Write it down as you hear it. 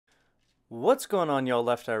What's going on, y'all?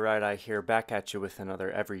 Left Eye, Right Eye here, back at you with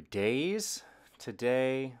another Everydays.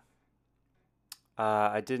 Today,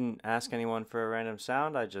 I didn't ask anyone for a random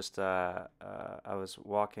sound. I was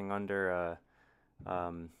walking under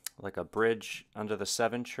like a bridge under the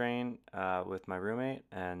 7 train with my roommate,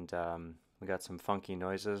 and we got some funky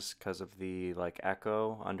noises because of the like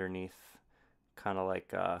echo underneath, kind of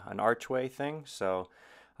like an archway thing. So,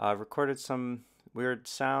 recorded some weird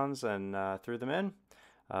sounds and threw them in,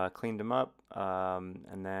 cleaned them up,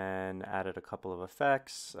 and then added a couple of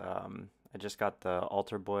effects. I just got the little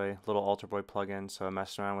Alter Boy plugin, so I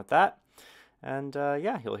messed around with that. And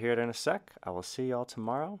yeah, you'll hear it in a sec. I will see y'all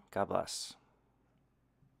tomorrow. God bless.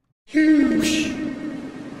 Whoosh.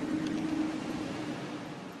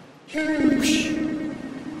 Whoosh.